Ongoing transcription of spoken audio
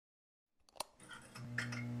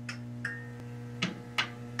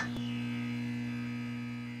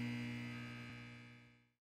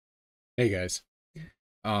Hey guys.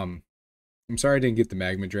 Um, I'm sorry I didn't get the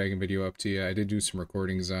Magma Dragon video up to you. I did do some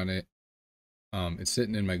recordings on it. It's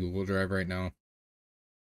sitting in my Google Drive right now. I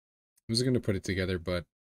was gonna put it together, but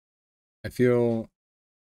I feel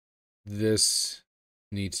this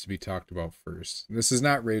needs to be talked about first. This is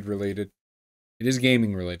not raid related. It is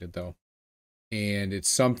gaming related though. And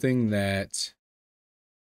it's something that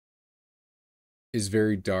is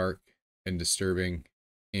very dark and disturbing.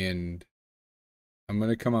 And I'm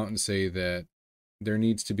gonna come out and say that there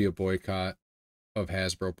needs to be a boycott of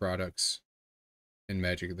Hasbro products in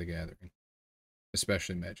Magic the Gathering.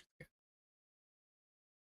 Especially Magic the Gathering.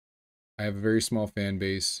 I have a very small fan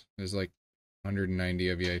base. There's like 190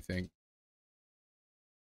 of you, I think.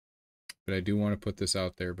 But I do want to put this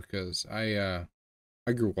out there because I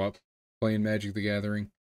grew up playing Magic the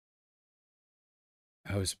Gathering.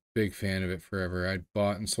 I was a big fan of it forever. I'd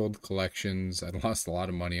bought and sold collections. I'd lost a lot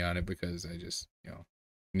of money on it because I just,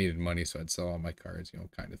 needed money, so I'd sell all my cards,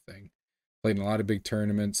 kind of thing. Played in a lot of big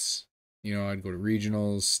tournaments. I'd go to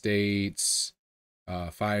regionals, states,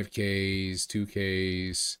 5Ks,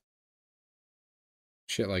 2Ks,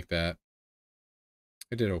 shit like that.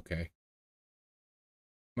 I did okay.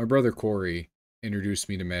 My brother Corey introduced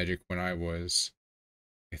me to Magic when I was,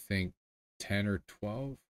 I think, 10 or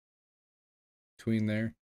 12, between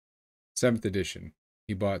there. 7th edition.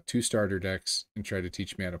 He bought 2 starter decks and tried to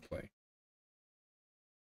teach me how to play.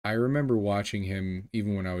 I remember watching him,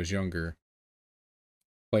 even when I was younger,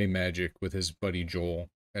 play Magic with his buddy Joel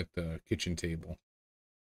at the kitchen table.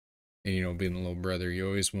 And, being the little brother, you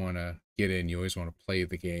always want to get in. You always want to play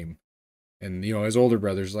the game. And, his older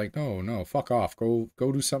brother's like, no, fuck off. Go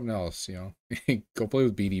do something else, Go play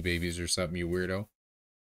with Beanie Babies or something, you weirdo.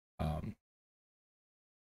 I've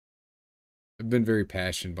been very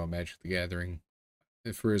passionate about Magic the Gathering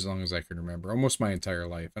for as long as I can remember. Almost my entire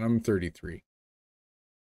life. And I'm 33.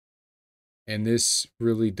 And this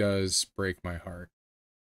really does break my heart.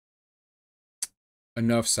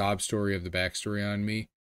 Enough sob story of the backstory on me.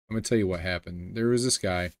 I'm going to tell you what happened. There was this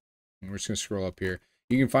guy. And we're just going to scroll up here.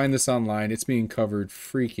 You can find this online. It's being covered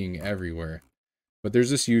freaking everywhere. But there's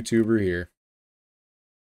this YouTuber here.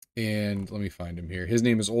 And let me find him here. His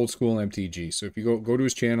name is Old School MTG. So if you go to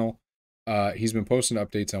his channel, he's been posting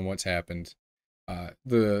updates on what's happened.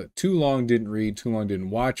 The too long didn't read, too long didn't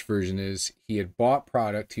watch version is he had bought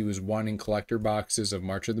product. He was wanting collector boxes of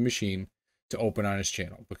March of the Machine to open on his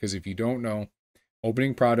channel. Because if you don't know,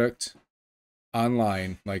 opening product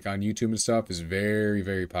online, like on YouTube and stuff, is very,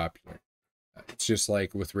 very popular. It's just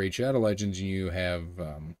like with Raid Shadow Legends, you have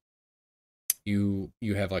you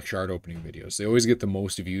have like shard opening videos. They always get the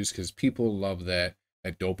most views because people love that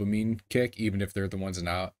dopamine kick, even if they're the ones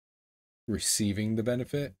not receiving the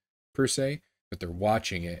benefit per se, but they're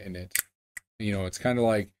watching it, and it's kind of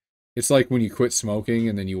like, it's like when you quit smoking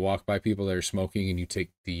and then you walk by people that are smoking and you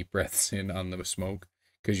take deep breaths in on the smoke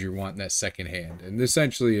because you're wanting that second hand. And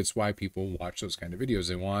essentially it's why people watch those kind of videos.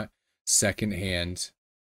 They want second hand,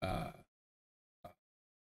 I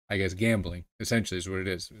guess, gambling essentially is what it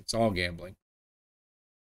is. It's all gambling.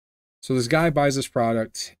 So this guy buys this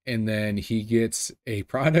product, and then he gets a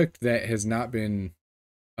product that has not been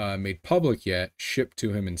made public yet shipped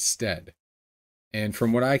to him instead. And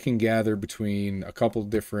from what I can gather between a couple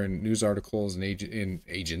different news articles and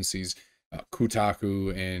agencies,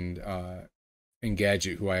 Kotaku and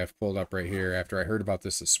Gadget, who I have pulled up right here after I heard about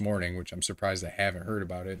this morning, which I'm surprised I haven't heard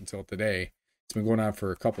about it until today. It's been going on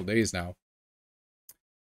for a couple days now.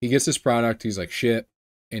 He gets this product, he's like, shit,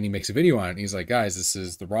 and he makes a video on it. And he's like, guys, this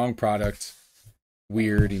is the wrong product.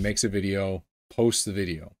 Weird. He makes a video, posts the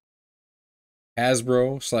video.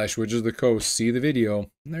 Hasbro / Wizards of the Coast see the video,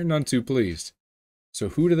 and they're none too pleased. So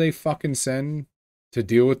who do they fucking send to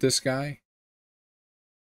deal with this guy?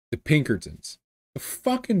 The Pinkertons. The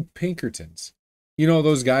fucking Pinkertons.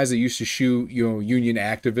 Those guys that used to shoot, union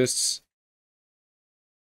activists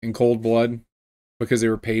in cold blood because they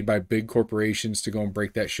were paid by big corporations to go and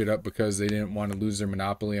break that shit up because they didn't want to lose their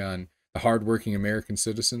monopoly on the hardworking American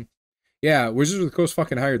citizen. Yeah, Wizards of the Coast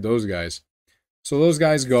fucking hired those guys. So those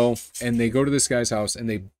guys go, and they go to this guy's house, and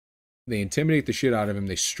they intimidate the shit out of him.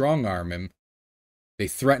 They strong arm him. They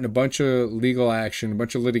threaten a bunch of legal action, a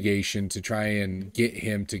bunch of litigation to try and get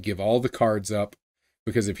him to give all the cards up.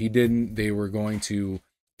 Because if he didn't, they were going to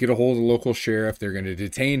get a hold of the local sheriff. They're going to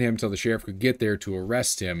detain him till the sheriff could get there to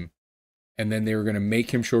arrest him. And then they were going to make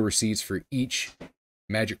him show receipts for each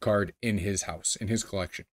Magic card in his house, in his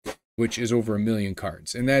collection, which is over 1 million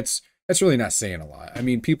cards. And that's really not saying a lot. I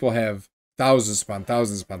mean, people have thousands upon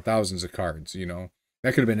thousands upon thousands of cards, That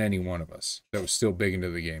could have been any one of us that was still big into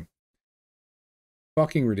the game.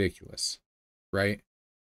 Fucking ridiculous, right?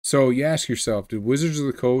 So you ask yourself, did Wizards of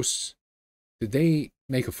the Coast Did they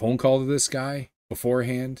make a phone call to this guy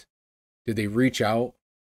beforehand? Did they reach out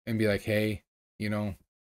and be like, hey, you know,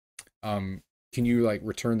 um, can you like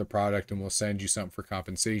return the product and we'll send you something for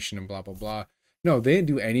compensation and blah blah blah? No, they didn't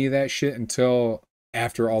do any of that shit until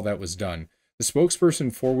after all that was done. The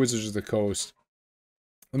spokesperson for Wizards of the Coast,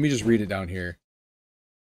 let me just read it down here.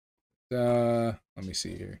 Let me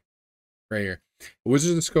see here. Right here. A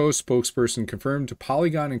Wizards of the Coast spokesperson confirmed to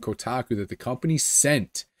Polygon and Kotaku that the company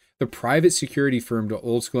sent the private security firm to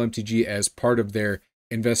Old School MTG as part of their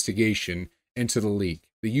investigation into the leak.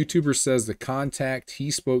 The YouTuber says the contact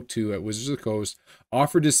he spoke to at Wizards of the Coast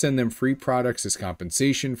offered to send them free products as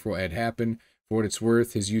compensation for what had happened. For what it's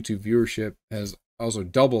worth, his YouTube viewership has also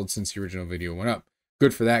doubled since the original video went up.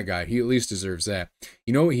 Good for that guy. He at least deserves that.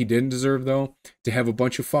 You know what he didn't deserve, though? To have a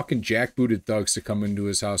bunch of fucking jackbooted thugs to come into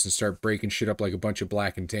his house and start breaking shit up like a bunch of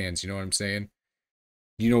black and tans. You know what I'm saying?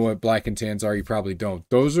 You know what black and tans are? You probably don't.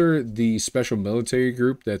 Those are the special military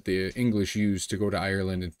group that the English used to go to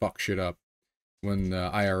Ireland and fuck shit up when the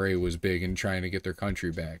IRA was big and trying to get their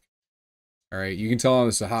country back. All right, you can tell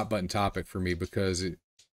this is a hot button topic for me because it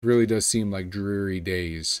really does seem like dreary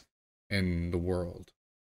days in the world.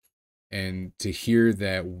 And to hear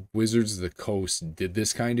that Wizards of the Coast did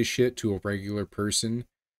this kind of shit to a regular person,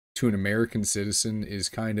 to an American citizen, is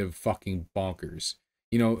kind of fucking bonkers.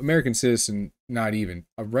 You know, American citizen, not even.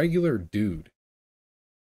 A regular dude.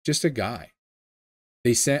 Just a guy.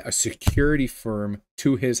 They sent a security firm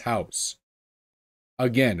to his house.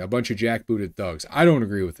 Again, a bunch of jackbooted thugs. I don't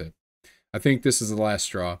agree with it. I think this is the last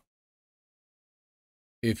straw.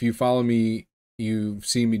 If you follow me, you've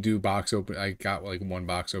seen me do box open. I got like one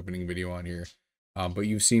box opening video on here. But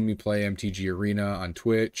you've seen me play MTG Arena on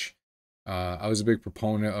Twitch. I was a big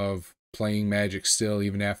proponent of playing Magic still,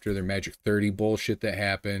 even after their Magic 30 bullshit that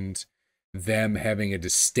happened. Them having a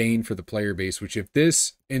disdain for the player base, which if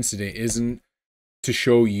this incident isn't to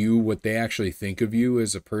show you what they actually think of you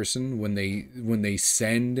as a person when they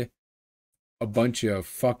send a bunch of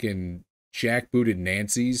fucking jackbooted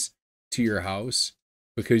Nancys to your house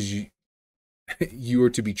because you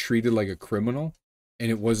were to be treated like a criminal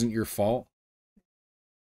and it wasn't your fault.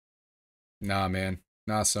 Nah, man.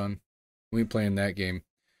 Nah, son. We ain't playing that game.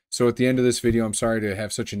 So at the end of this video, I'm sorry to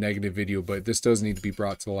have such a negative video, but this does need to be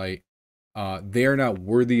brought to light. They are not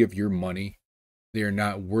worthy of your money. They are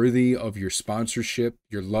not worthy of your sponsorship,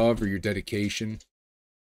 your love, or your dedication.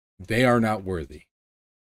 They are not worthy.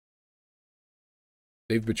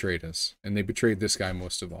 They've betrayed us, and they betrayed this guy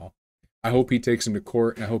most of all. I hope he takes him to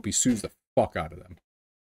court, and I hope he sues the fuck out of them.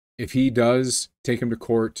 If he does take him to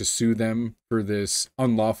court to sue them for this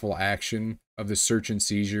unlawful action of the search and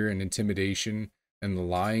seizure and intimidation and the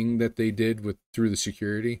lying that they did through the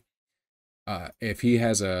security, if he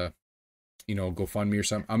has a, GoFundMe or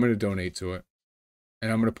something, I'm going to donate to it.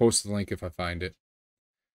 And I'm going to post the link if I find it.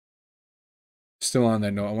 Still on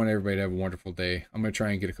that note, I want everybody to have a wonderful day. I'm going to try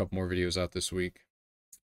and get a couple more videos out this week.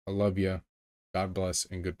 I love you. God bless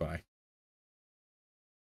and goodbye.